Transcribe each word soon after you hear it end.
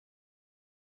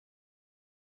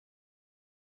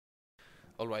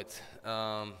All right,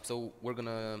 so we're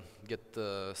gonna get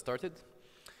started.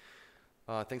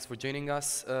 Thanks for joining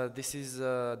us. This is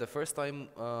the first time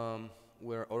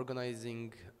we're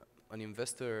organizing an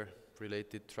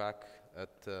investor-related track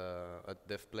at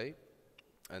Dev.Play,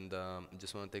 and I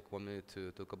just want to take 1 minute to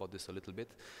talk about this a little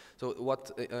bit. So what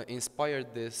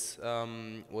inspired this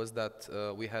was that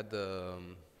we had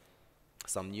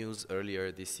some news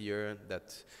earlier this year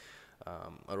that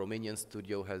a Romanian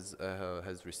studio has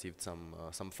received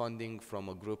some funding from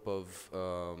a group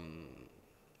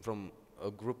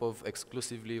of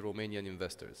exclusively Romanian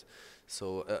investors.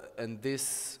 So and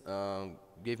this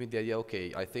gave me the idea.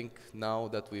 Okay, I think now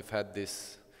that we've had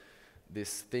this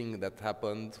thing that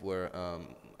happened where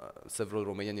several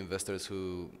Romanian investors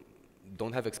who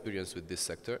don't have experience with this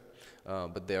sector,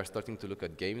 but they are starting to look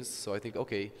at games. So I think,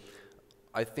 okay,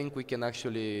 I think we can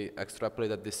actually extrapolate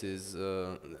that this is,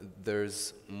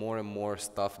 there's more and more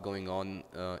stuff going on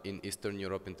in Eastern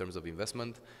Europe in terms of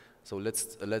investment. So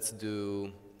let's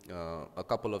do a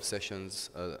couple of sessions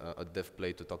at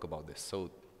Dev.Play to talk about this.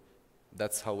 So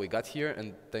that's how we got here,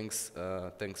 and thanks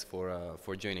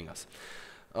for joining us.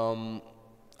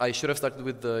 I should have started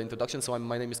with the introduction. So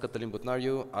my name is Catalin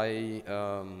Butnariu. I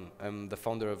am the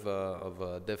founder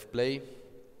of Dev.Play.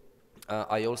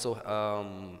 I also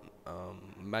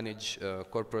manage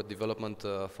corporate development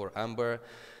for Amber,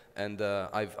 and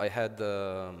I had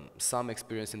some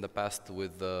experience in the past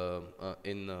with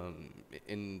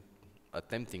in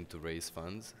attempting to raise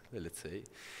funds, let's say.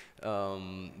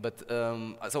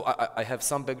 So I have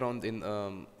some background in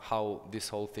how this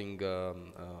whole thing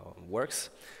works.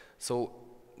 So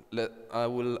I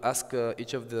will ask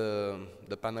each of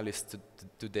the panelists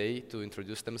today to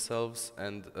introduce themselves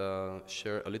and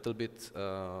share a little bit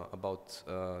about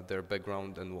their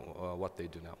background and what they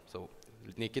do now. So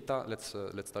Nikita, let's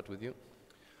start with you.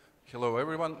 Hello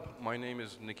everyone, my name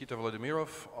is Nikita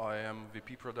Vladimirov. I am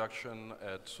VP Production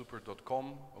at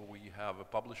Super.com. We have a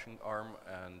publishing arm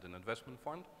and an investment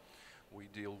fund. We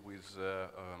deal with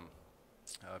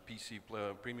PC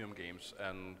premium games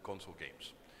and console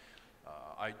games.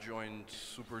 I joined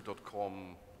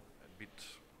Super.com a bit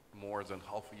more than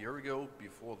half a year ago.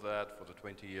 Before that, for the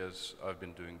 20 years, I've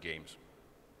been doing games.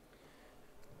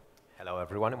 Hello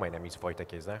everyone, my name is Wojciech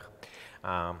Jeznach.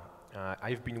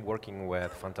 I've been working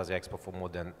with Fantasy Expo for more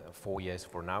than 4 years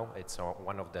for now. It's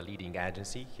one of the leading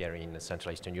agencies here in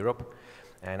Central Eastern Europe.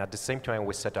 And at the same time,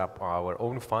 we set up our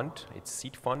own fund. It's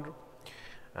seed fund,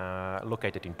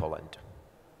 located in Poland.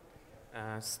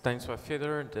 Stanislaw,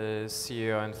 Fiedor, the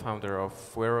CEO and founder of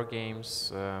Fiedor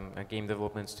Games, a game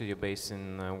development studio based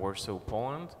in Warsaw,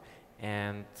 Poland.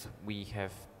 And we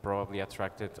have probably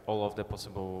attracted all of the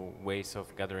possible ways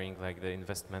of gathering like the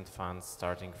investment funds,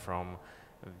 starting from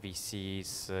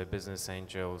VCs, business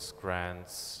angels,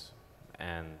 grants,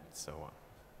 and so on.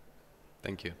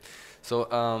 Thank you. So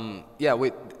yeah,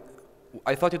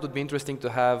 I thought it would be interesting to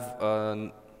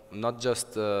have not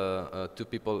just two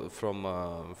people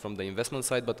from the investment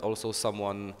side, but also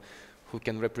someone who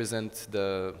can represent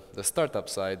the startup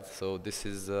side. So this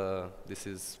is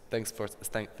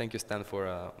thank you, Stan,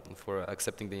 for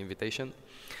accepting the invitation.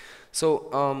 So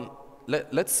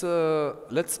let's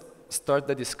start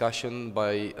the discussion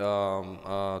by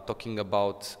talking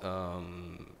about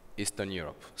Eastern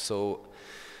Europe. So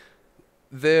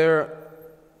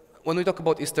when we talk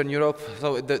about Eastern Europe,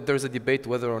 so there's a debate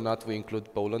whether or not we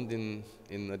include Poland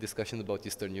in a discussion about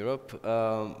Eastern Europe.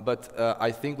 But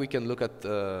I think we can look at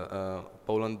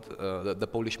Poland, the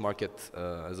Polish market,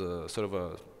 as a sort of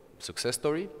a success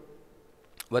story.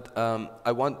 But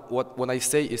when I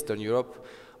say Eastern Europe,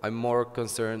 I'm more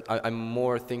concerned. I'm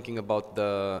more thinking about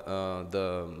the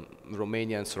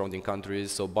Romania and surrounding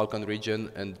countries, so Balkan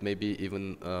region, and maybe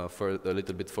even a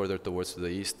little bit further towards the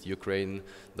east, Ukraine,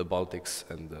 the Baltics,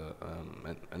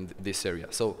 and this area.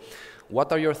 So,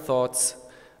 what are your thoughts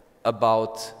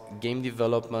about game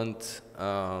development,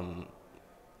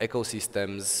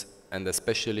 ecosystems, and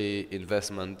especially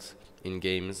investment in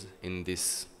games in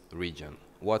this region?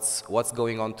 What's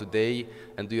going on today,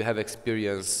 and do you have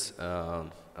experience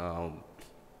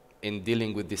in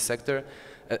dealing with this sector?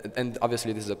 And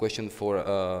obviously this is a question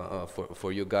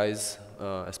for you guys,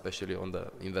 especially on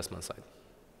the investment side.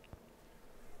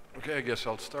 Okay, I guess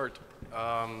I'll start.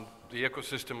 The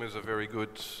ecosystem is a very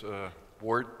good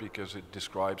word because it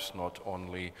describes not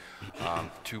only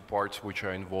two parts which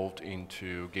are involved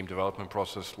into game development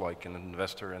process, like an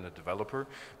investor and a developer.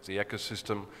 The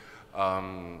ecosystem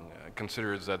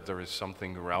considers that there is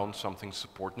something around, something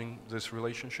supporting this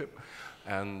relationship.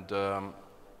 And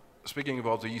speaking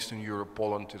about the Eastern Europe,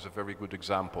 Poland is a very good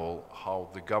example how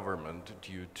the government,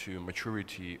 due to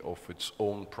maturity of its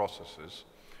own processes,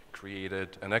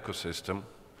 created an ecosystem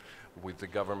with the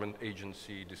government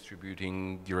agency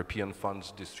distributing European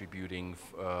funds, distributing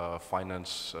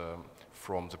finance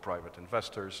from the private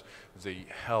investors. They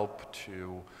help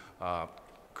to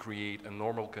create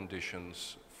normal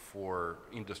conditions for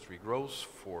industry growth,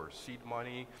 for seed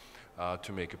money,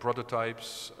 to make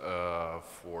prototypes,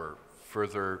 for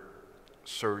further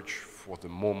search for the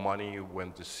more money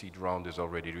when the seed round is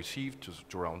already received,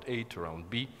 to round A, to round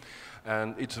B.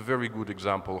 And it's a very good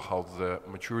example how the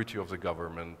maturity of the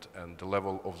government and the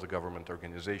level of the government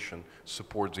organization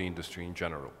support the industry in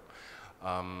general.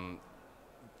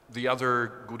 The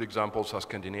other good examples are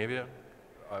Scandinavia.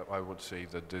 I would say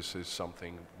that this is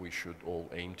something we should all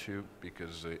aim to,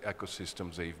 because the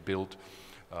ecosystems they've built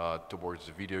towards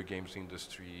the video games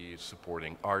industry,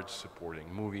 supporting arts,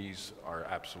 supporting movies, are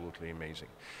absolutely amazing.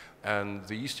 And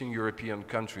the Eastern European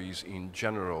countries in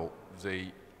general,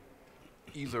 they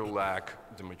either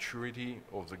lack the maturity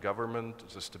of the government,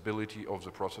 the stability of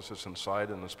the processes inside,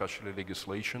 and especially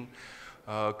legislation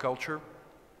culture.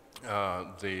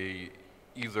 They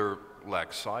either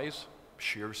lack size,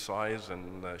 sheer size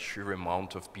and sheer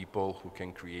amount of people who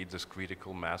can create this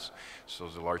critical mass, so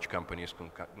the large companies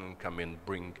can come in,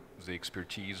 bring the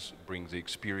expertise, bring the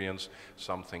experience,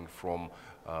 something from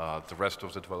the rest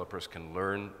of the developers can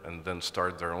learn and then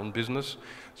start their own business.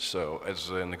 So as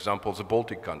an example, the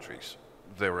Baltic countries,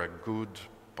 they're good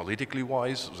politically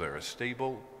wise, they're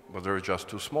stable, but they're just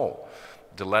too small.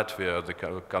 The Latvia, the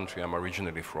country I'm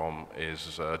originally from,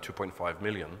 is 2.5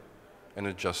 million, and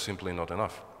it's just simply not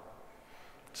enough.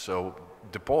 So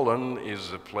the Poland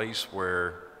is a place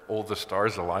where all the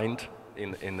stars aligned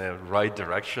in the right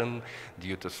direction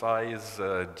due to size,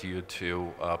 due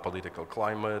to political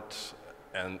climate,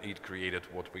 and it created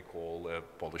what we call a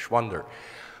Polish wonder.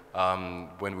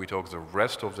 When we talk the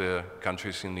rest of the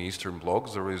countries in the Eastern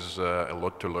Bloc, there is a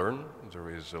lot to learn, there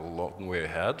is a long way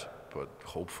ahead, but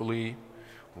hopefully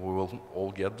we will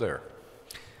all get there.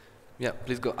 Yeah,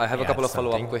 please go. I have a couple of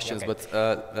follow-up questions, okay.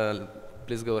 But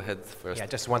please go ahead first. Yeah, I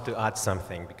just want to add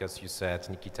something, because you said,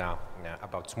 Nikita,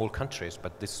 about small countries,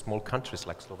 but these small countries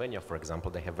like Slovenia, for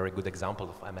example, they have very good example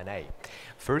of M&A.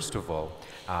 First of all,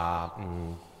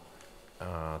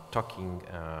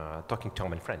 talking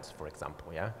Tom and Friends, for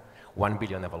example, yeah? 1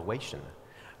 billion evaluation,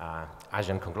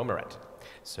 Asian conglomerate.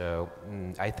 So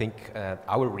I think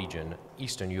our region,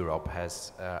 Eastern Europe,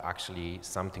 has actually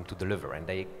something to deliver, and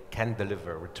they can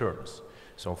deliver returns.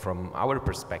 So from our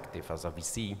perspective as a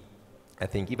VC, I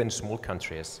think even small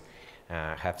countries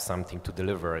have something to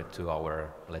deliver to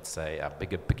our, let's say, a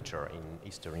bigger picture in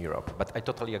Eastern Europe. But I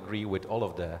totally agree with all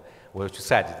of what you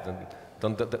said.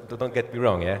 Don't get me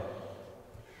wrong, yeah?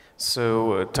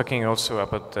 So talking also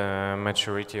about the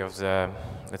maturity of the,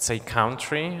 let's say,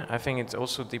 country, I think it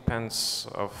also depends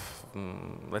of,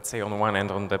 let's say, on one end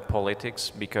on the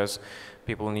politics, because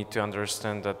people need to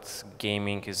understand that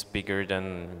gaming is bigger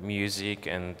than music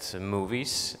and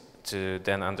movies, to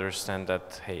then understand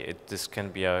that, hey, this can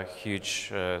be a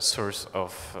huge source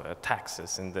of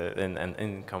taxes and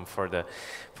income for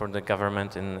the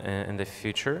government in the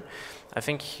future. I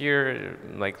think here,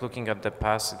 like looking at the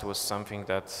past, it was something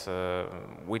that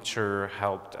Witcher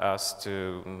helped us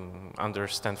to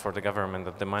understand for the government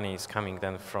that the money is coming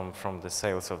then from the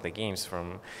sales of the games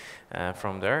from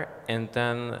there. And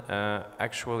then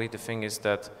actually the thing is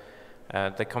that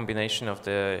the combination of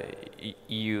the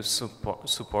EU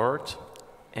support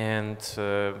and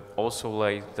also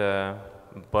like the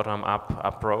bottom-up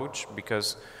approach,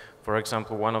 because, for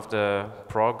example, one of the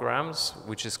programs,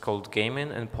 which is called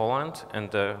Gaming in Poland, and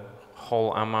the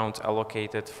whole amount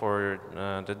allocated for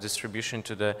the distribution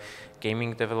to the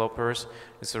gaming developers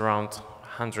is around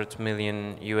 100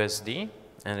 million USD,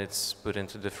 and it's put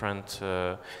into different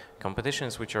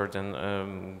competitions, which are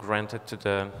then granted to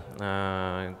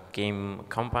the game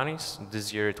companies.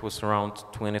 This year it was around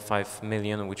 25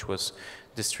 million, which was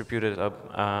distributed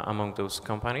among those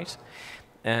companies.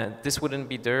 This wouldn't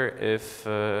be there if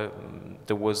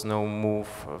there was no move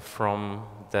from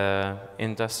the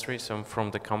industry, so from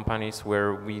the companies,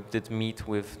 where we did meet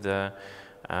with the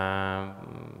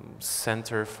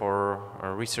Center for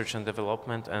Research and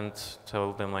Development and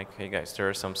told them, like, hey guys, there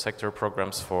are some sector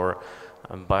programs for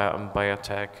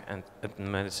biotech and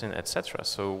medicine, etc.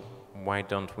 So why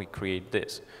don't we create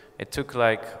this? It took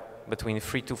like between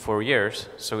 3 to 4 years,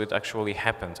 so it actually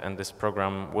happened and this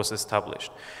program was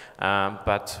established.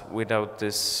 But without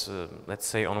this, let's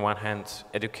say, on one hand,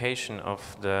 education of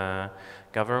the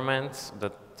government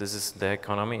that this is the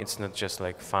economy, it's not just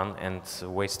like fun and a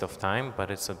waste of time, but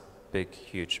it's a big,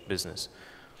 huge business.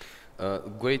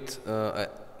 Great.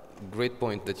 great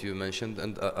point that you mentioned,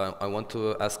 and I want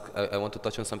to ask. I want to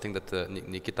touch on something that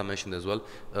Nikita mentioned as well.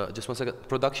 Just one second.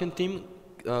 Production team,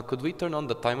 could we turn on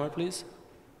the timer, please?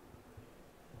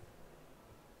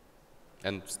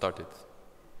 And start it.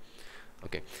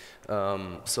 Okay.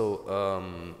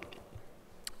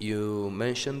 You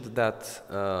mentioned that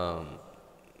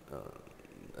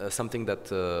something that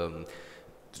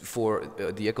for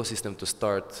the ecosystem to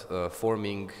start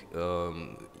forming,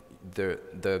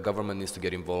 the government needs to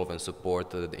get involved and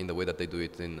support in the way that they do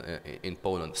it in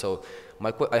Poland. So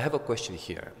I have a question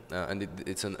here, and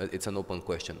it's an open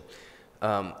question.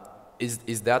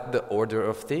 Is that the order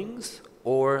of things,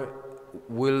 or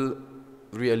will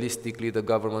realistically the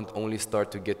government only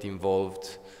start to get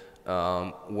involved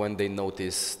when they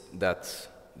notice that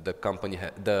the company,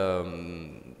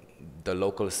 the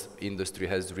local industry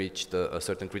has reached a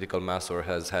certain critical mass or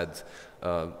has had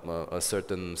a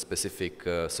certain specific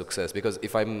success? Because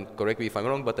correct me if I'm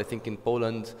wrong, but I think in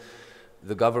Poland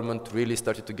the government really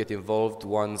started to get involved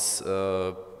once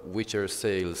Witcher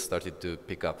sales started to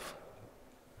pick up.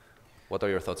 What are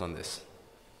your thoughts on this?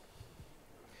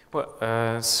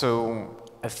 Well, so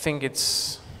I think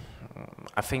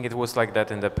it was like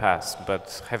that in the past,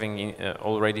 but having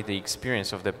already the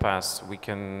experience of the past, we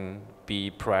can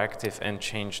be proactive and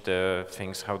change the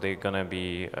things, how they're gonna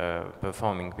be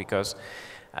performing, because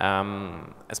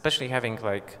especially having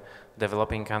like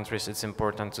developing countries, it's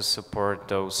important to support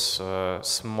those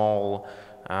small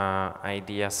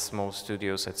ideas, small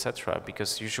studios, etc.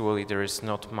 Because usually there is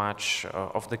not much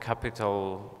of the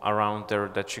capital around there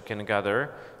that you can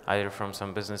gather, either from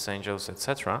some business angels,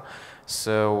 etc.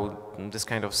 So this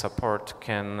kind of support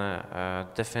can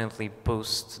definitely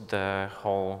boost the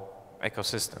whole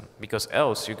ecosystem, because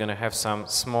else you're going to have some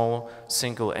small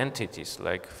single entities,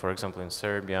 like for example in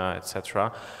Serbia,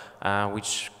 etc.,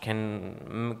 which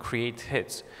can create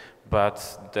hits,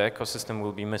 but the ecosystem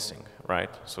will be missing, right?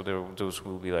 So those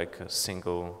will be like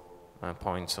single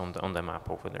points on the map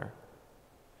over there.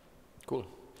 Cool.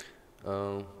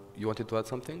 You wanted to add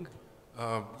something?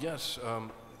 Yes,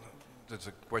 there's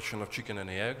a question of chicken and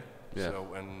egg. Yeah.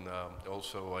 So, and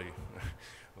also I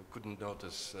couldn't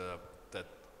notice that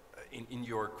in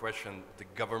your question, the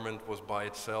government was by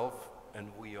itself and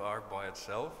we are by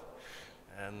itself,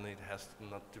 and it has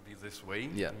not to be this way.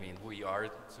 Yeah. I mean, we are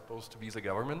supposed to be the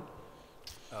government.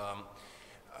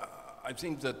 I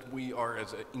think that we are,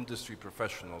 as industry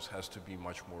professionals, has to be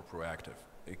much more proactive,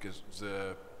 because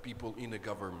the people in the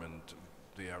government,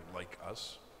 they are like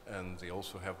us, and they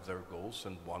also have their goals,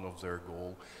 and one of their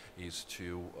goals is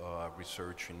to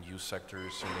research in new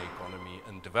sectors in the economy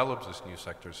and develop these new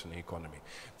sectors in the economy.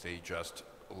 They just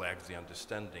lack the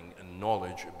understanding and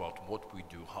knowledge about what we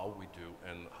do, how we do,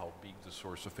 and how big the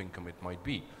source of income it might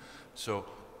be. So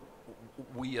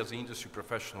we as an industry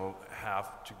professional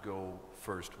have to go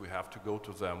first. We have to go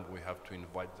to them, we have to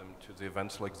invite them to the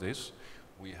events like this.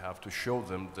 We have to show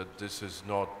them that this is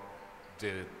not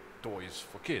the toys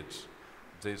for kids.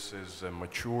 This is a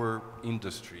mature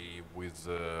industry with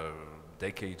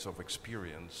decades of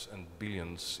experience and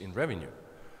billions in revenue.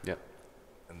 Yeah.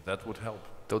 And that would help.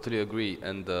 Totally agree,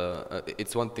 and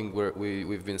it's one thing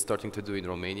we've been starting to do in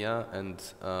Romania, and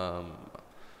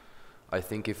I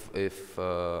think if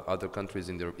other countries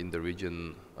in the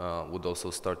region would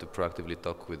also start to proactively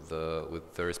talk with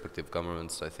their respective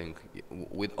governments, I think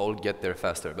we'd all get there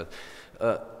faster. But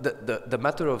the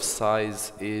matter of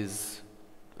size is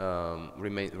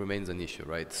remains an issue,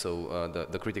 right? So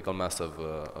the critical mass of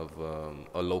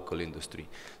a local industry.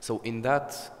 So in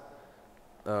that,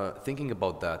 thinking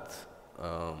about that,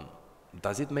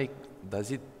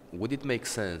 would it make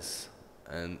sense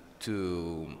and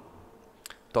to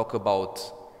talk about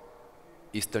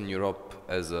Eastern Europe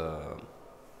as a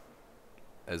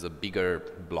bigger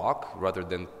block rather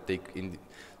than take in?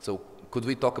 So could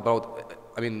we talk about?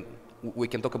 I mean, we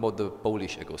can talk about the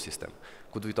Polish ecosystem.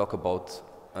 Could we talk about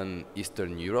an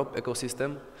Eastern Europe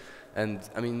ecosystem? And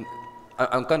I mean,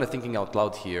 I'm kind of thinking out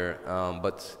loud here,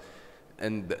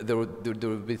 and there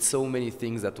would be so many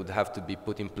things that would have to be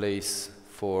put in place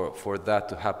for that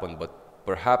to happen. But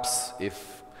perhaps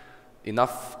if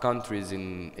enough countries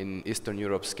in Eastern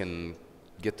Europe can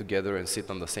get together and sit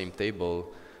on the same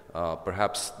table,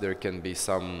 perhaps there can be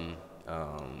some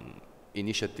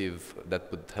initiative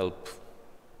that would help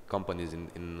companies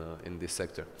in this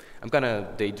sector. I'm kind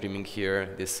of daydreaming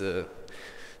here.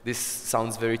 This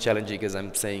sounds very challenging as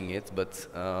I'm saying it, but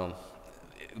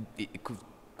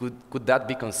could that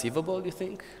be conceivable, do you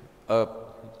think? A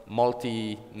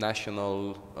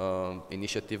multinational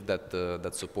initiative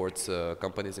that supports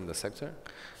companies in the sector?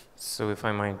 So if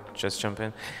I might just jump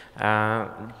in.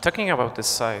 Talking about the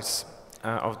size,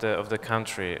 of the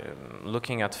country.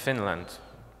 Looking at Finland,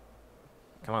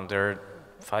 come on, there are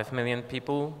 5 million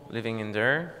people living in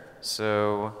there,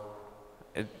 so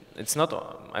it's not,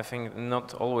 I think,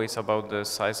 not always about the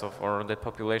size of or the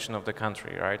population of the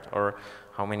country, right? Or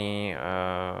how many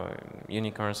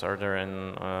unicorns are there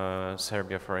in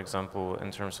Serbia, for example, in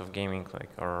terms of gaming, like,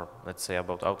 or let's say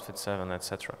about Outfit 7,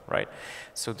 etc., right?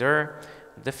 So there are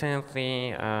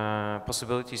definitely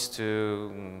possibilities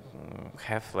to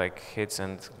have like hits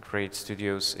and great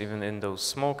studios even in those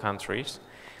small countries.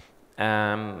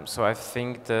 So I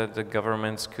think that the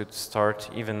governments could start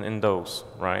even in those,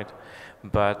 right?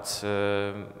 But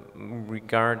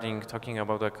regarding talking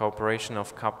about the cooperation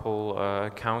of couple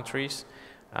countries,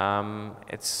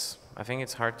 I think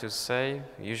it's hard to say.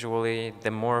 Usually,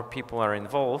 the more people are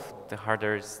involved, the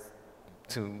harder it is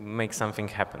to make something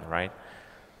happen, right?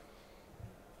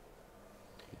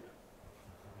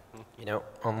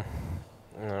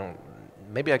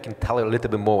 Maybe I can tell you a little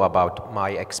bit more about my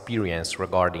experience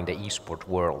regarding the esport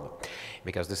world,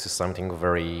 because this is something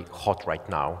very hot right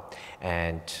now,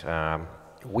 and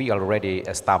we already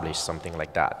established something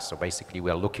like that. So basically,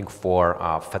 we are looking for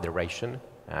a federation,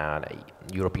 a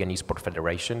European Esport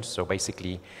Federation. So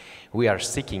basically, we are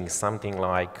seeking something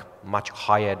like much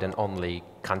higher than only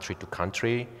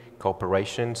country-to-country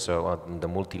cooperation, so on the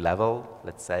multi-level,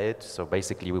 let's say it. So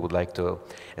basically, we would like to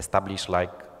establish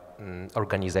like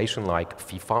organization like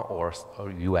FIFA or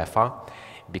UEFA,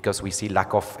 because we see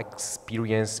lack of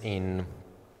experience in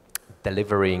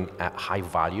delivering a high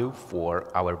value for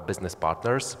our business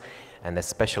partners, and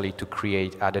especially to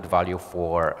create added value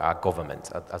for government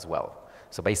as well.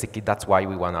 So basically, that's why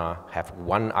we want to have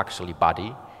one actually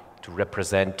body to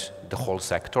represent the whole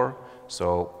sector.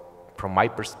 So from my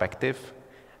perspective,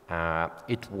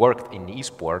 it worked in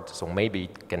esport, so maybe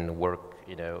it can work,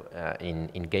 you know,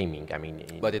 in gaming. I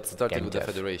mean, but it started with the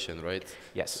federation, right?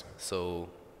 Yes. So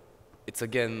it's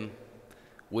again,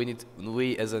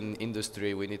 we as an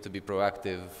industry, we need to be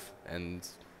proactive and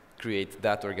create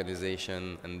that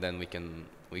organization, and then we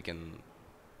can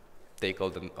take all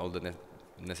the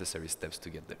necessary steps to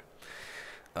get there.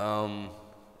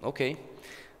 Okay.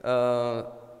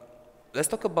 Let's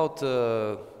talk about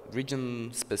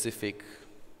region-specific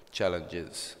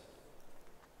challenges.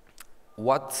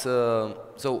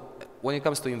 So when it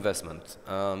comes to investment,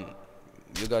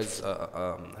 you guys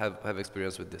have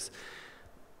experience with this.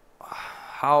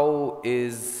 How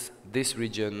is this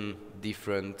region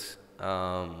different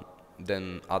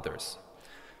than others?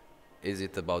 Is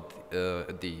it about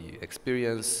the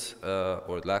experience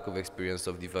or lack of experience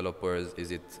of developers?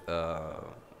 Is it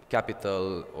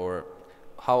capital, or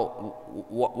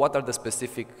what are the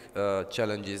specific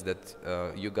challenges that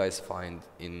you guys find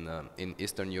in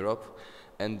Eastern Europe?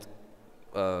 And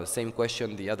same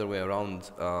question the other way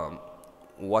around,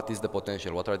 what is the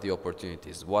potential? What are the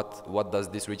opportunities? What does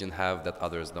this region have that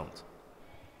others don't?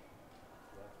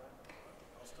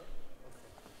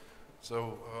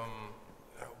 So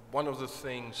one of the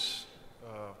things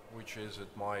which is, in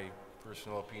my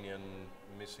personal opinion,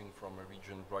 missing from a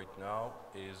region right now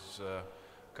is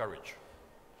courage.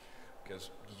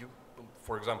 Because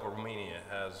for example, Romania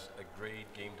has a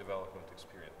great game development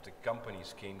experience. The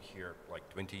companies came here like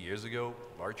 20 years ago,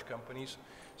 large companies.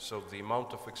 So the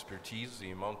amount of expertise,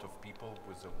 the amount of people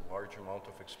with a large amount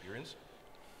of experience,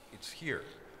 it's here.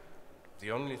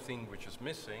 The only thing which is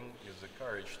missing is the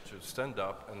courage to stand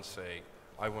up and say,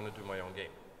 I want to do my own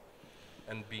game.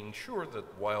 And being sure that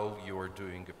while you are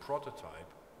doing a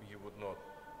prototype, you would not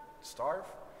starve,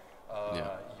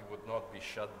 you would not be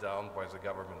shut down by the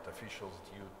government officials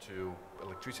due to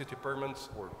electricity permits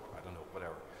or, I don't know,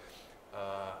 whatever.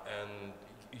 And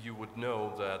you would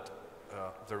know that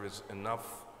there is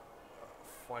enough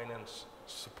finance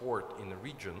support in the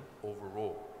region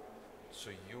overall. So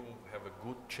you have a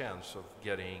good chance of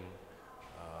getting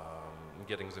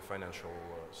the financial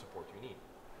support you need.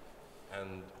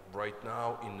 And right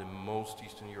now, in the most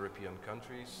Eastern European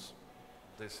countries,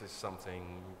 this is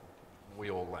something we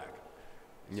all lack.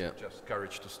 So just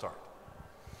courage to start.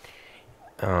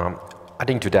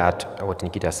 Adding to that, what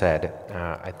Nikita said,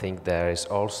 I think there is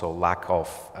also lack of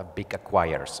big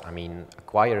acquirers. I mean,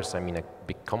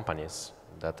 big companies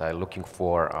that are looking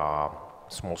for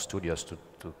small studios to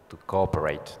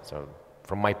cooperate. So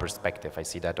from my perspective, I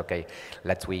see that, okay,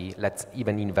 let's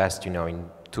even invest, you know, in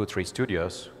 2 or 3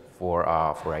 studios for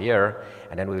a year,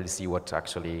 and then we will see what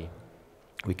actually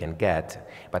we can get.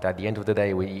 But at the end of the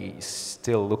day, we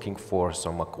still looking for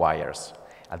some acquirers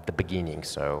at the beginning.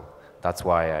 So that's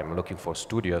why I'm looking for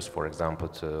studios, for example,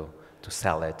 to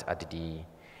sell it at the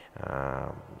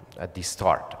at the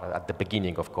start, at the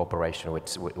beginning of cooperation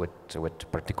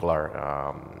with particular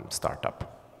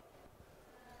startup.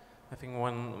 I think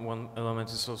one element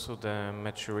is also the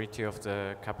maturity of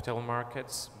the capital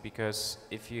markets, because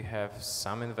if you have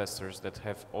some investors that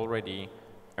have already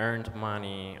earned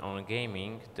money on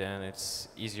gaming, then it's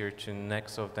easier to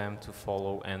next of them to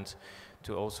follow and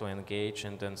to also engage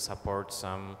and then support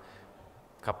some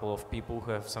couple of people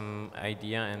who have some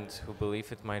idea and who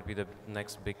believe it might be the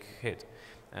next big hit.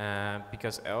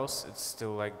 Because else it's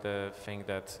still like the thing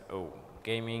that, oh,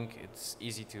 gaming, it's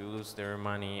easy to lose their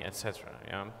money, etc.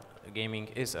 Yeah? Gaming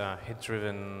is a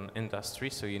hit-driven industry,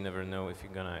 so you never know if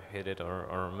you're gonna hit it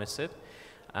or miss it.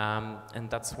 And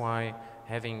that's why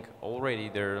having already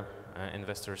their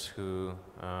investors who,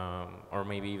 or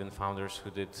maybe even founders who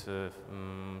did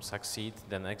succeed,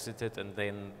 then exited, and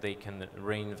then they can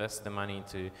reinvest the money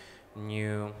into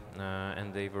new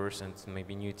endeavors and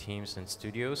maybe new teams and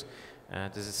studios.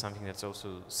 This is something that's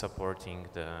also supporting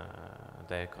the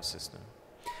ecosystem.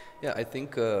 Yeah, I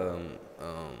think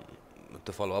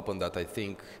to follow up on that, I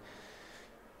think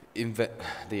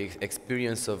the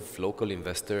experience of local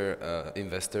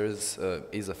investors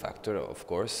is a factor, of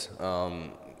course.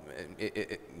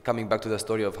 Coming back to the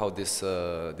story of how this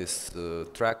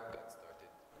track got started.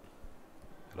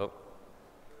 Hello?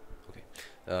 Okay.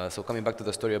 So coming back to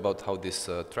the story about how this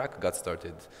track got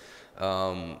started,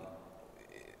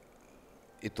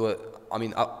 it was, I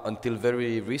mean, until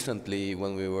very recently,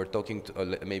 when we were talking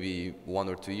to, maybe 1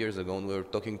 or 2 years ago, when we were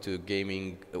talking to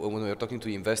when we were talking to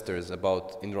investors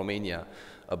in Romania,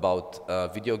 about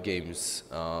video games,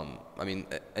 I mean,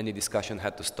 any discussion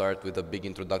had to start with a big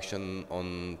introduction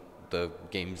on the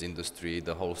games industry,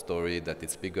 the whole story, that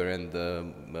it's bigger and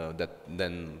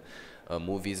than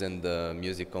movies and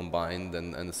music combined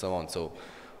and so on. So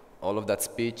all of that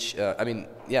speech, I mean,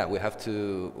 yeah, we have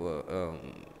to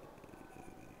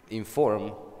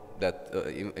inform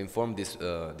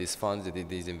these funds,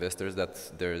 these investors,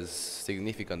 that there's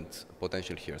significant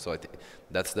potential here. So I think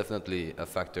that's definitely a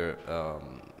factor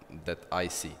that I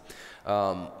see.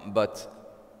 But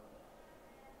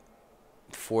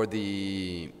for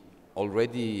the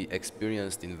already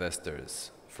experienced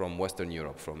investors from Western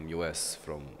Europe, from US,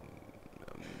 from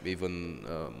even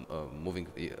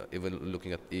even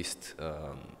looking at East,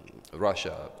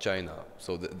 Russia, China.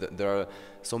 So there are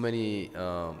so many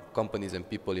companies and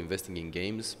people investing in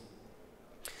games.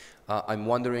 I'm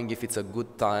wondering if it's a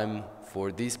good time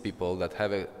for these people that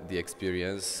have the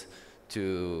experience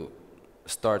to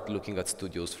start looking at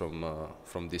studios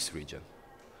from this region.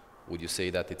 Would you say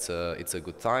that it's a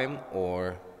good time,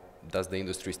 or does the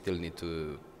industry still need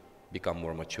to become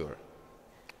more mature?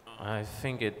 I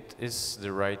think it is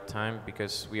the right time,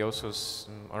 because we also,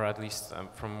 or at least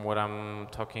from what I'm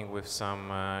talking with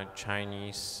some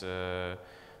Chinese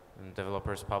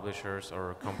developers, publishers,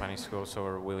 or companies who also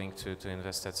are willing to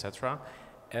invest, etc.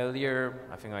 Earlier,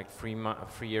 I think like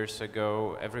 3 years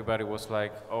ago, everybody was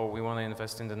like, oh, we want to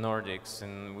invest in the Nordics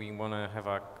and we want to have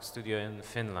a studio in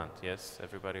Finland. Yes,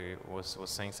 everybody was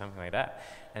saying something like that.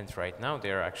 And right now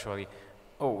they're actually,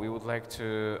 oh, we would like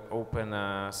to open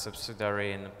a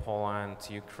subsidiary in Poland,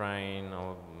 Ukraine,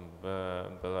 or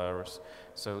Belarus.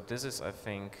 So this is, I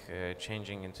think,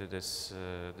 changing into this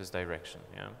direction.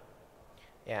 Yeah.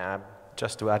 Yeah.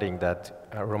 Just to adding that,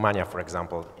 Romania, for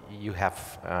example, you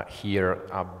have here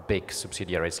big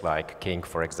subsidiaries like King,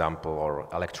 for example, or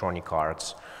Electronic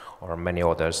Arts, or many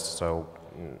others. So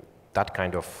that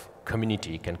kind of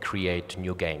community can create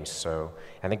new games. So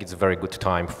I think it's a very good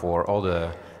time for all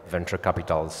the venture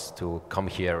capitals to come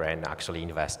here and actually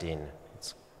invest in.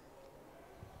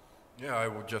 Yeah, I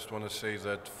would just want to say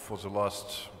that for the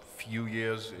last few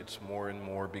years, it's more and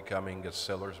more becoming a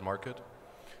seller's market.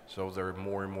 So there are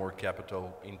more and more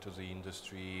capital into the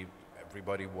industry.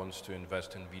 Everybody wants to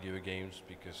invest in video games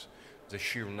because the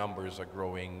sheer numbers are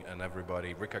growing and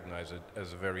everybody recognizes it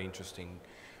as a very interesting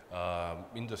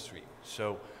industry.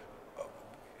 So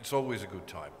it's always a good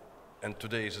time. And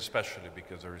today is especially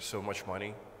because there is so much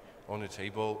money on the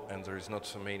table and there is not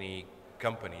so many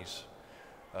companies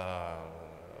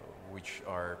which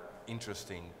are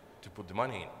interesting to put the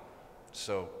money in.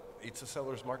 So it's a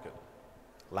seller's market.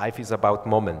 Life is about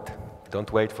moment. Don't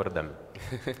wait for them.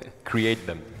 Create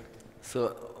them. So,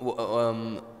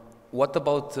 what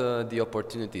about the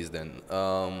opportunities then?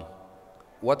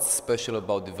 What's special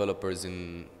about developers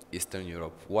in Eastern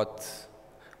Europe?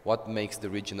 What makes the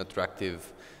region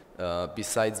attractive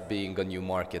besides being a new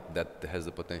market that has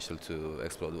the potential to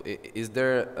explode? Is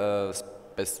there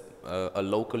a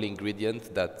local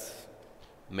ingredient that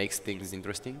makes things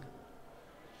interesting?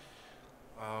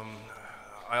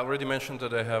 I already mentioned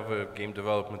that I have a game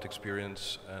development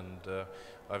experience, and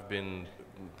I've been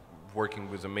working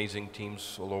with amazing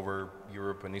teams all over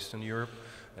Europe and Eastern Europe.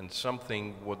 And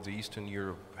something what the Eastern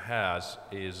Europe has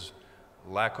is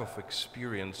lack of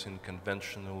experience in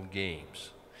conventional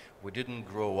games. We didn't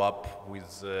grow up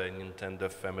with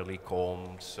Nintendo Family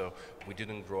Com, so we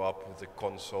didn't grow up with the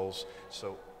consoles.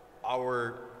 So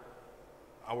our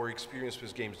experience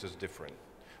with games is different.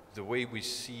 The way we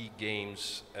see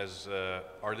games as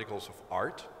articles of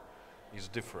art is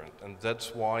different, and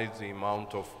that's why the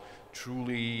amount of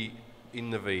truly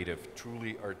innovative,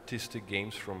 truly artistic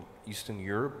games from Eastern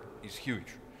Europe is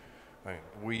huge. I mean,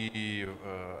 we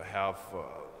have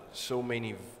so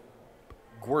many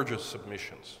gorgeous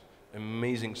submissions,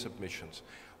 amazing submissions,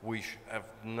 which have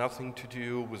nothing to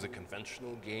do with the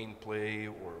conventional gameplay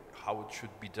or how it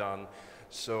should be done.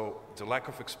 So the lack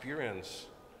of experience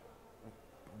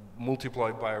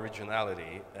multiplied by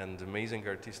originality and amazing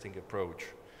artistic approach,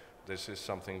 this is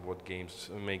something what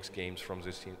makes games from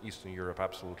this Eastern Europe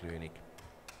absolutely unique.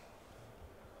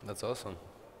 That's awesome.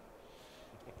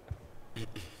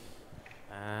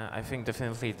 I think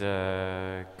definitely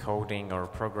the coding or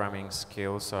programming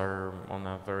skills are on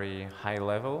a very high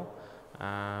level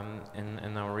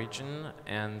in our region,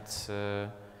 and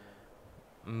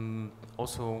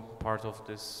also part of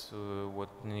this what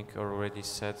Nick already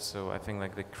said, so I think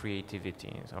like the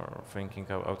creativity or thinking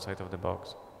outside of the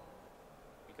box,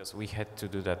 because we had to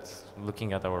do that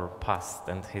looking at our past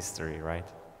and history, right?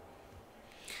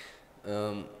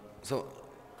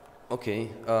 Okay,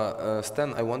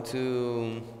 Stan, I want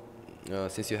to,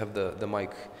 since you have the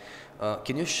mic,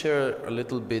 can you share a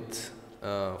little bit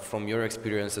from your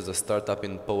experience as a startup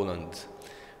in Poland?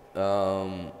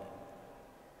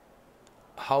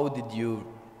 How did you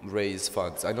raise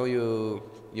funds? I know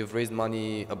you've raised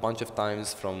money a bunch of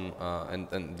times from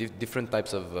and different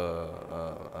types of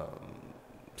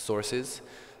sources.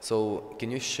 So can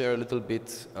you share a little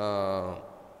bit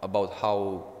about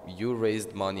how you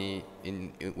raised money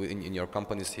in your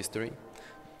company's history?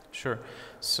 Sure.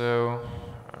 So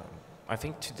I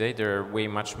think today there are way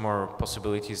much more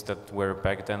possibilities that were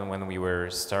back then when we were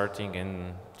starting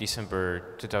in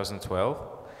December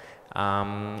 2012.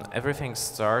 Everything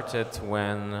started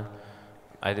when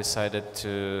I decided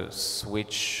to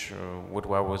switch what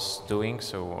I was doing.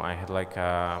 So I had like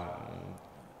a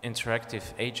interactive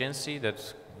agency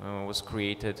that was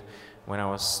created when I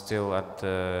was still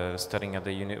studying at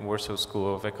the Warsaw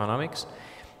School of Economics.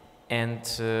 And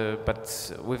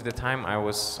but with the time I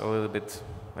was a little bit,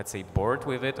 let's say, bored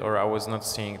with it, or I was not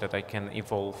seeing that I can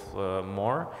evolve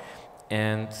more.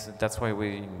 And that's why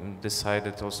we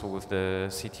decided also with the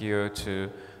CTO to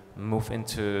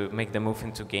make the move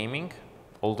into gaming,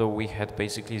 although we had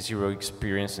basically zero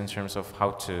experience in terms of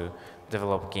how to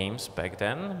develop games back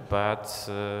then. But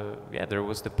yeah, there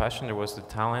was the passion, there was the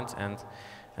talent,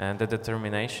 and the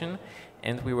determination,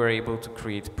 and we were able to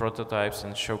create prototypes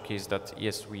and showcase that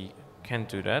yes, we can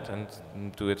do that and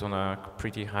do it on a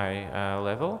pretty high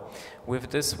level. With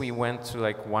this, we went to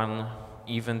like one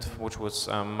event which was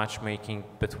matchmaking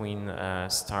between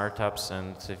startups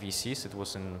and VCs. It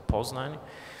was in Poznań,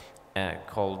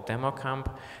 called Demo Camp,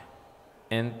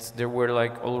 and there were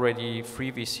like already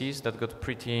 3 VCs that got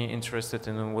pretty interested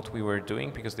in what we were doing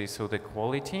because they saw the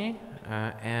quality,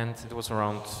 and it was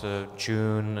around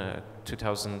June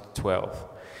 2012.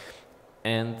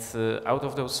 And out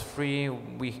of those 3,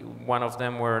 one of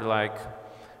them were like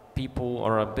people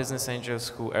or business angels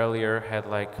who earlier had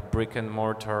like brick and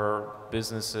mortar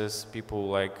businesses, people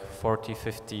like 40,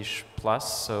 50-ish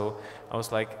plus. So I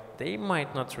was like, they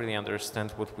might not really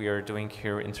understand what we are doing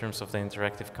here in terms of the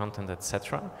interactive content,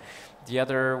 etc. The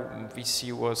other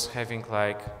VC was having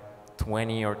like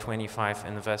 20 or 25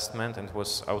 investment and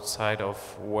was outside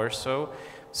of Warsaw.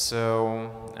 So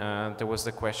there was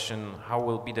the question, how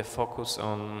will be the focus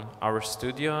on our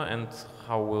studio and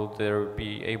how will they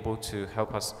be able to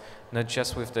help us not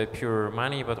just with the pure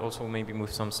money, but also maybe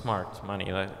with some smart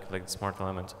money, like the smart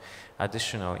element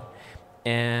additionally.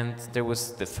 And there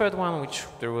was the third one, which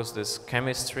there was this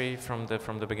chemistry from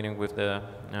the beginning with the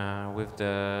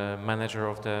manager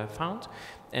of the fund.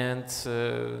 And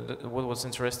what was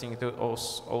interesting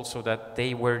also that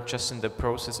they were just in the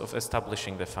process of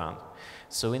establishing the fund.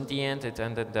 So in the end, it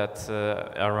ended that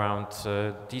around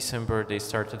December they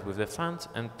started with the fund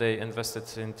and they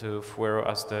invested into Fuero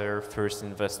as their first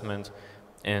investment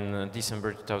in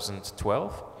December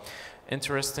 2012.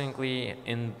 Interestingly,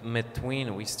 in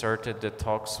between, we started the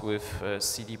talks with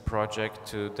CD Projekt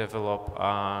to develop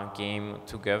a game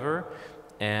together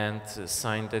and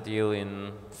signed the deal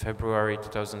in February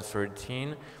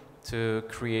 2013. to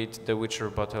create The Witcher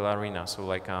Battle Arena, so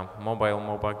like a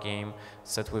mobile game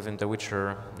set within The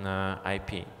Witcher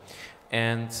IP.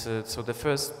 And so the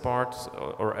first part,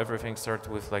 or everything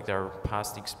started with like our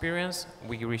past experience.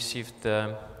 We received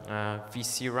the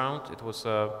VC round. It was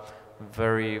a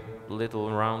very little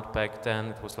round back then.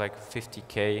 It was like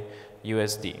 50K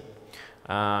USD.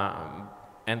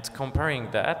 And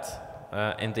comparing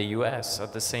that, in the US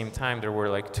at the same time, there were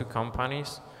like two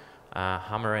companies,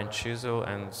 Hammer and Chisel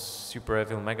and Super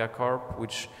Evil Megacorp,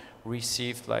 which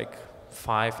received like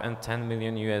 5 and 10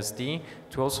 million USD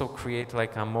to also create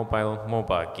like a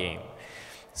MOBA game.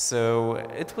 So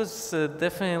it was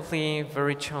definitely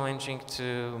very challenging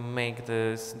to make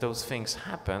those things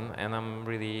happen, and I'm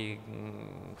really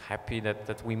happy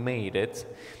that we made it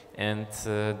and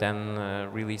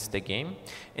then released the game.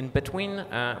 In between,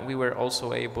 we were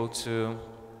also able to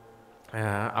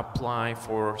apply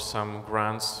for some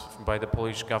grants by the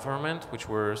Polish government, which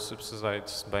were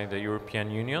subsidized by the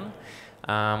European Union,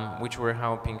 which were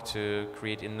helping to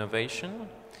create innovation.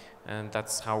 And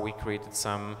that's how we created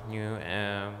some new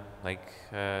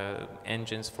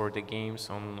engines for the games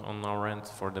on our end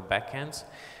for the backends.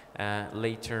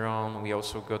 Later on, we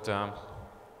also got a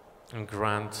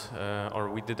grant, or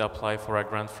we did apply for a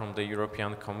grant from the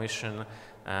European Commission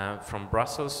from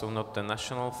Brussels, so not the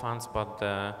national funds, but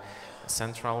the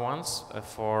central ones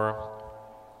for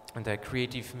the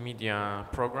creative media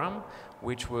program,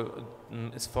 which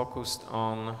is focused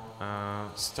on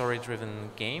story-driven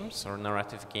games or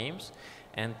narrative games.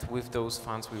 And with those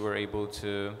funds, we were able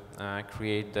to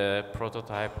create the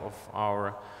prototype of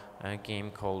our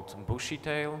game called Bushy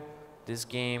Tail. This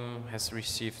game has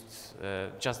received,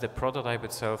 just the prototype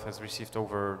itself has received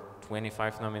over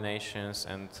 25 nominations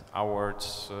and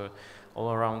awards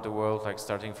all around the world, like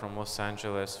starting from Los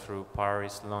Angeles through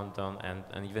Paris, London,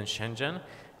 and even Shenzhen.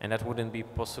 And that wouldn't be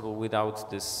possible without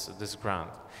this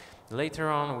grant. Later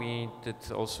on, we did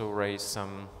also raise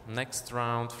some next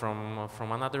round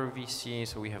from another VC.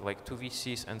 So we have like 2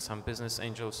 VCs and some business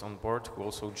angels on board who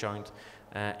also joined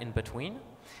in between.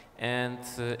 And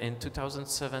in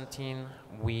 2017,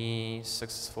 we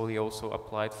successfully also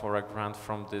applied for a grant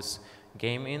from this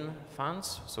Game-In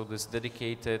funds, so this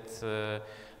dedicated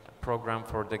program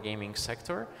for the gaming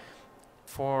sector,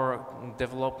 for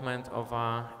development of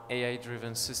an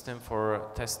AI-driven system for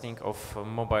testing of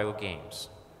mobile games.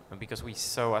 Because we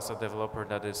saw as a developer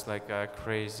that it's like a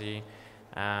crazy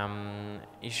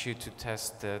issue to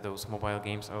test those mobile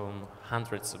games on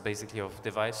hundreds, basically, of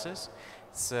devices.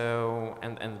 So,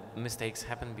 and mistakes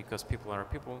happen because people are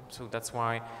people. So that's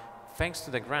why, thanks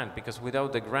to the grant, because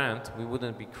without the grant, we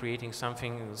wouldn't be creating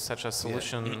something, such a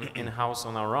solution in-house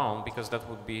on our own, because that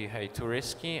would be too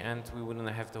risky, and we wouldn't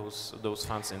have those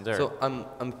funds in there. So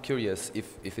I'm curious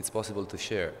if it's possible to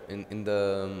share in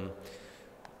the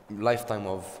lifetime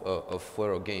of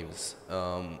Fuero Games.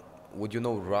 Would you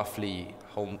know roughly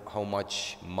how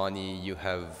much money you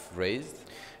have raised?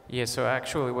 Yeah, so I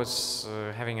actually was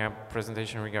having a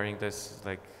presentation regarding this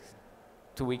like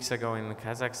 2 weeks ago in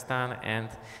Kazakhstan, and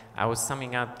I was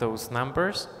summing up those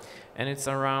numbers, and it's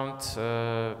around,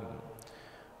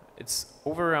 it's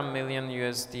over $1 million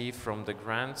USD from the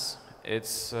grants.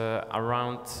 It's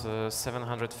around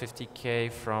 750K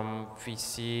from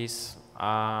VCs,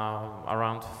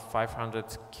 around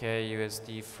 500K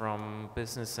USD from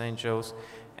business angels,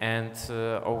 and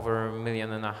over $1.5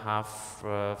 million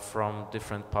from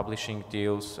different publishing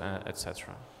deals,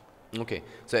 etc. Okay,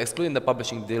 so excluding the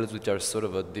publishing deals, which are sort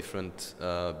of a different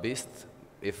beast,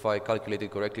 if I calculated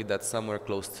correctly, that's somewhere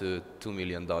close to $2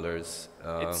 million.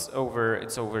 It's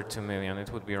over 2 million.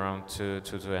 It would be around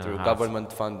 2.5. Through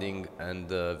government funding and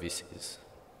VCs.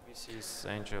 VCs,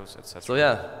 angels, etc. So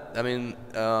yeah, I mean,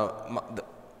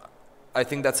 I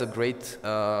think that's a great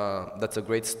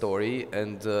story.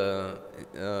 And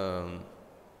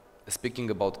speaking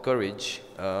about courage,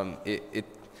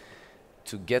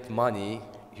 to get money,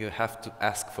 you have to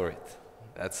ask for it.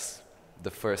 That's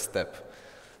the first step.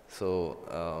 So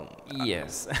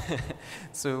yes.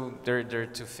 So there are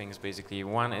 2 things basically.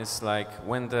 One is like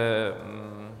when the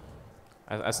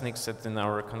as Nick said in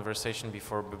our conversation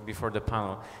before the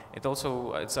panel,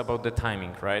 it's about the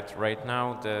timing, right? Right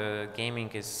now the gaming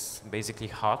is basically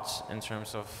hot in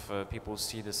terms of people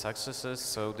see the successes,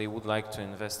 so they would like to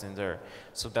invest in there.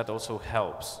 So that also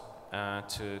helps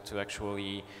to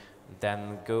actually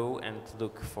then go and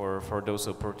look for those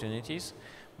opportunities.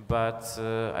 But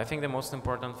I think the most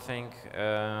important thing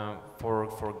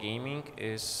for gaming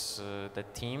is the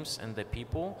teams and the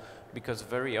people, because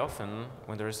very often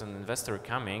when there is an investor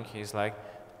coming, he's like,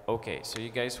 okay, so you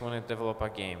guys want to develop a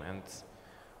game, and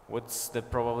what's the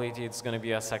probability it's going to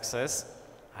be a success?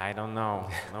 I don't know.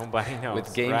 Nobody knows.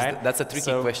 With games, right? that's a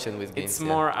tricky question with games. It's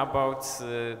more about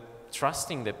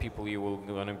trusting the people you will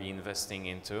going to be investing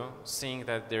into, seeing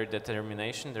that their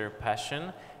determination, their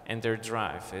passion, and their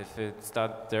drive. If it's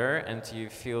not there, and you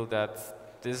feel that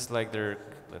this is like their,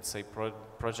 let's say,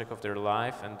 project of their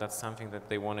life, and that's something that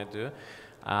they want to do,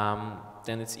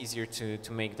 then it's easier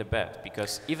to make the bet.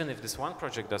 Because even if this one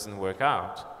project doesn't work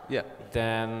out,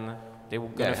 then they will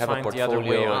gonna find the other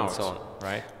way out, and so on.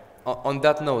 Right? On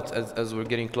that note, as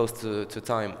we're getting close to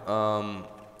time,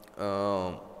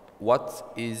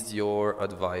 what is your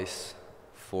advice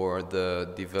for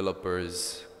the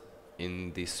developers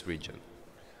in this region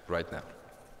right now?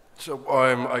 So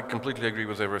I completely agree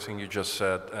with everything you just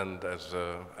said, and as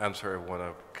an answer, I want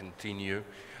to continue.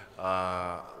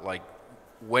 Like,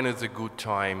 when is a good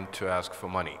time to ask for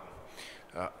money?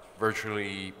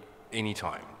 Virtually any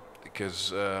time,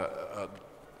 because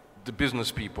the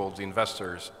business people, the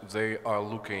investors, they are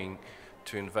looking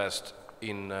to invest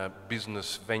in a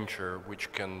business venture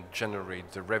which can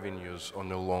generate the revenues on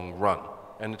the long run.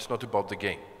 And it's not about the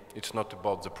game. It's not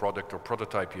about the product or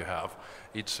prototype you have.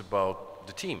 It's about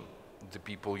the team, the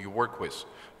people you work with.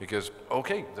 Because,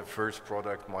 okay, the first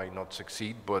product might not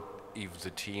succeed, but if the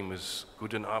team is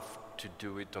good enough to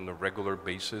do it on a regular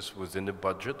basis within the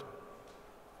budget,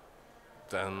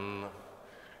 then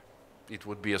it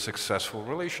would be a successful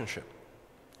relationship.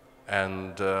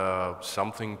 And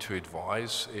something to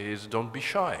advise is don't be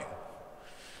shy.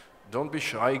 Don't be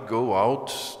shy, go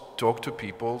out, talk to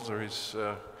people. There is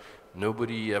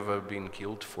nobody ever been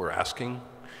killed for asking.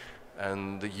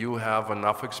 And you have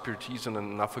enough expertise and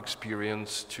enough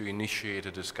experience to initiate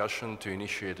a discussion, to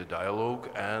initiate a dialogue,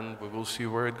 and we will see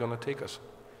where it's going to take us.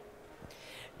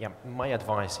 Yeah, my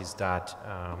advice is that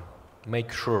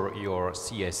make sure your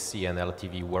CSC and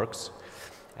LTV works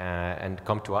and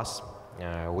come to us.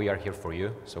 We are here for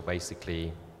you. So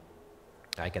basically,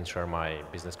 I can share my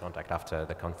business contact after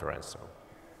the conference. So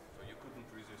you couldn't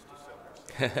resist the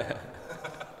sellers.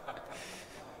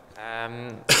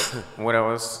 What I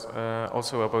was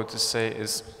also about to say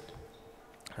is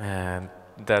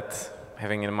that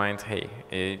having in mind,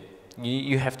 hey,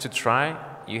 you have to try,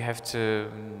 you have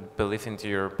to believe into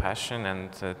your passion,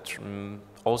 and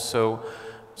also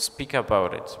speak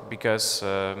about it, because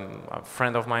a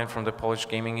friend of mine from the Polish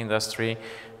gaming industry,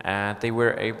 they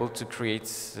were able to create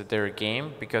their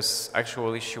game because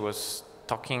actually she was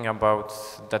talking about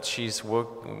that she's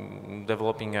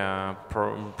developing a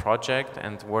project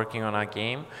and working on a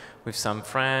game with some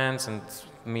friends and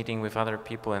meeting with other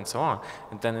people and so on.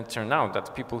 And then it turned out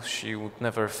that people she would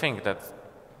never think that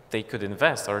they could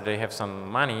invest or they have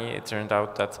some money, it turned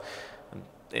out that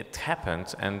it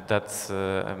happened, and that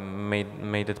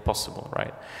made it possible,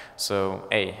 right? So,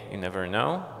 you never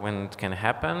know when it can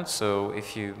happen. So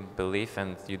if you believe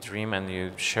and you dream and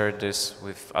you share this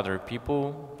with other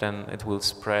people, then it will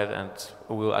spread and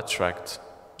will attract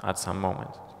at some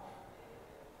moment.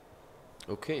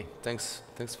 Okay, thanks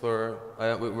for.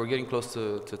 We're getting close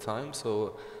to time,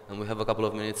 so and we have a couple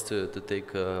of minutes to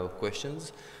take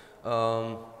questions.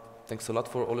 Thanks a lot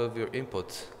for all of your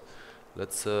input.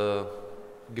 Let's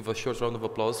give a short round of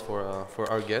applause for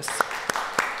our guests.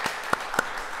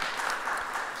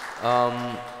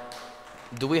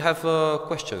 Do we have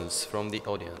questions from the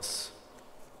audience?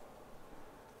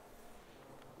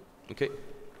 Okay.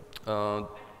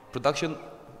 Production,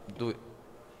 do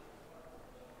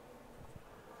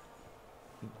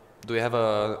we have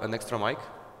an extra mic?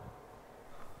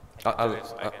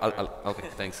 Okay,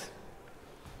 thanks.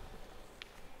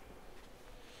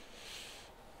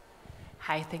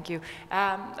 Hi, thank you.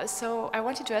 So I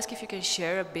wanted to ask if you can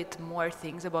share a bit more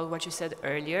things about what you said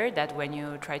earlier, that when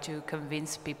you try to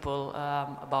convince people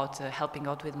about helping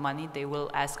out with money, they will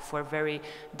ask for very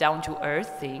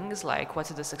down-to-earth things, like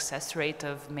what's the success rate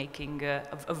of making,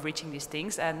 of reaching these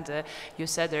things. And you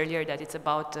said earlier that it's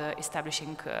about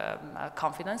establishing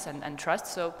confidence and trust.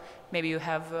 So maybe you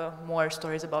have more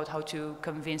stories about how to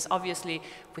convince. Obviously,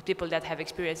 with people that have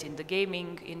experience in the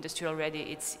gaming industry already,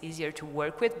 it's easier to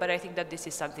work with, but I think that this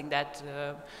is something that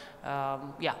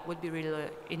would be really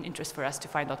in interest for us to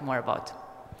find out more about.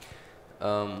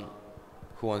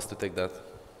 Who wants to take that?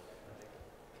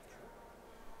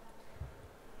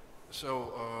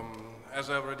 So, as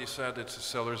I already said, it's a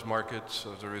seller's market,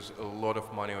 so there is a lot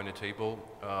of money on the table,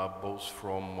 both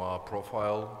from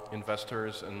profile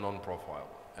investors and non-profile.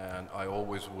 And I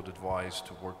always would advise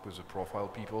to work with the profile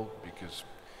people because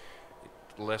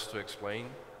it's less to explain.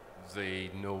 They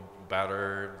know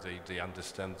better, they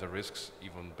understand the risks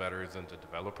even better than the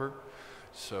developer.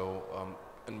 So,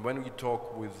 and when we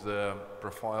talk with the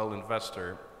profile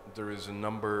investor, there is a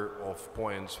number of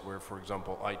points where, for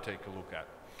example, I take a look at.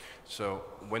 So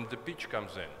when the pitch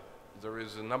comes in, there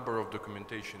is a number of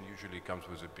documentation usually comes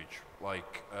with a pitch,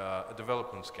 like a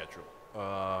development schedule,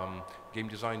 game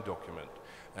design document,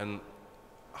 and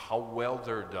how well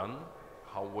they're done,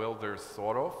 how well they're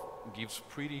thought of, gives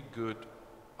pretty good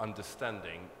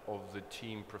understanding of the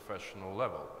team professional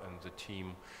level and the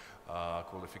team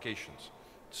qualifications.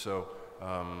 So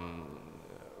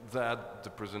that the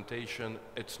presentation,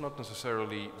 it's not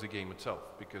necessarily the game itself,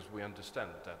 because we understand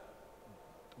that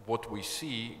what we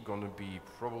see going to be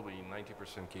probably in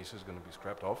 90% cases going to be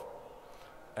scrapped off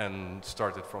and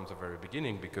started from the very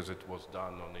beginning, because it was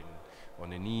done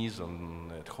on an ease,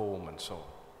 at home, and so on.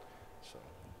 So,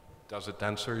 does it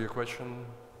answer your question?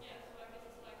 Yeah, so I guess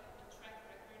it's like a track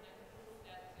record and proof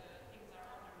that things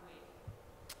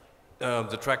are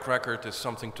underway. The track record is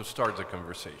something to start the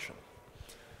conversation,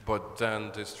 but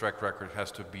then this track record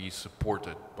has to be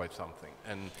supported by something,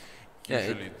 and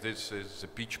usually this is the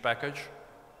pitch package,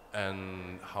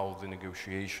 and how the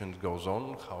negotiation goes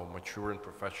on, how mature and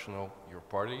professional your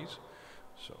party is.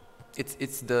 So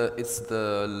it's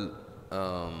the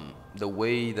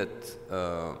way that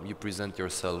you present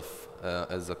yourself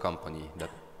as a company that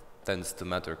tends to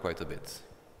matter quite a bit.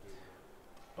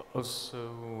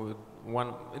 Also,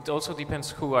 it also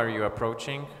depends who are you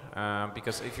approaching,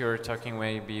 because if you're talking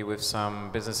maybe with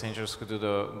some business angels who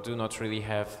do not really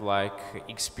have like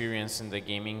experience in the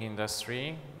gaming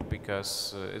industry,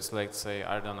 because it's like, say,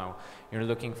 I don't know, you're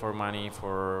looking for money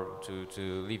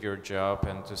to leave your job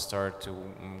and to start to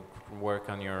work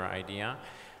on your idea,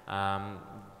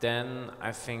 then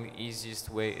I think the easiest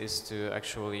way is to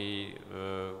actually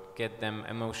get them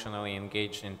emotionally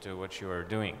engaged into what you are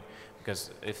doing.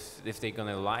 Because if they're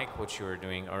gonna like what you're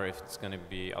doing, or if it's gonna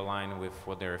be aligned with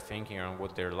what they're thinking or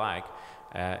what they're like,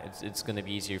 it's gonna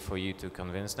be easier for you to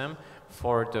convince them.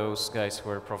 For those guys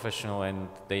who are professional and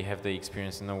they have the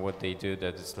experience and know what they do,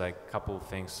 that is like a couple of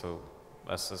things. So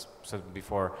as I said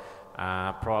before,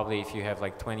 probably if you have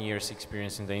like 20 years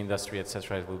experience in the industry,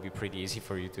 etc., it will be pretty easy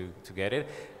for you to get it.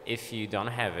 If you don't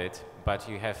have it, but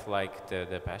you have like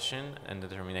the passion and the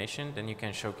determination, then you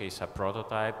can showcase a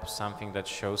prototype, something that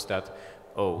shows that,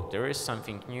 oh, there is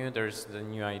something new, there's the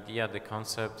new idea, the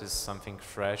concept is something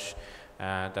fresh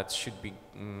that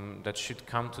should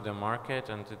come to the market,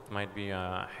 and it might be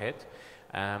a hit.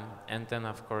 And then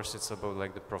of course it's about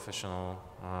like the professional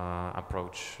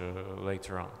approach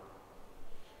later on.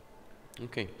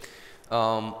 Okay,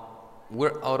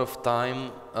 we're out of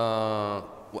time.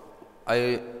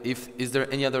 Is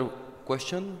there any other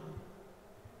question?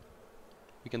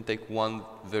 We can take one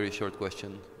very short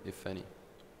question, if any.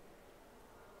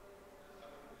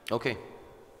 Okay,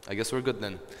 I guess we're good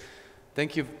then.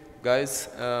 Thank you, guys.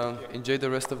 Enjoy the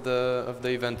rest of the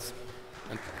event.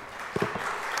 And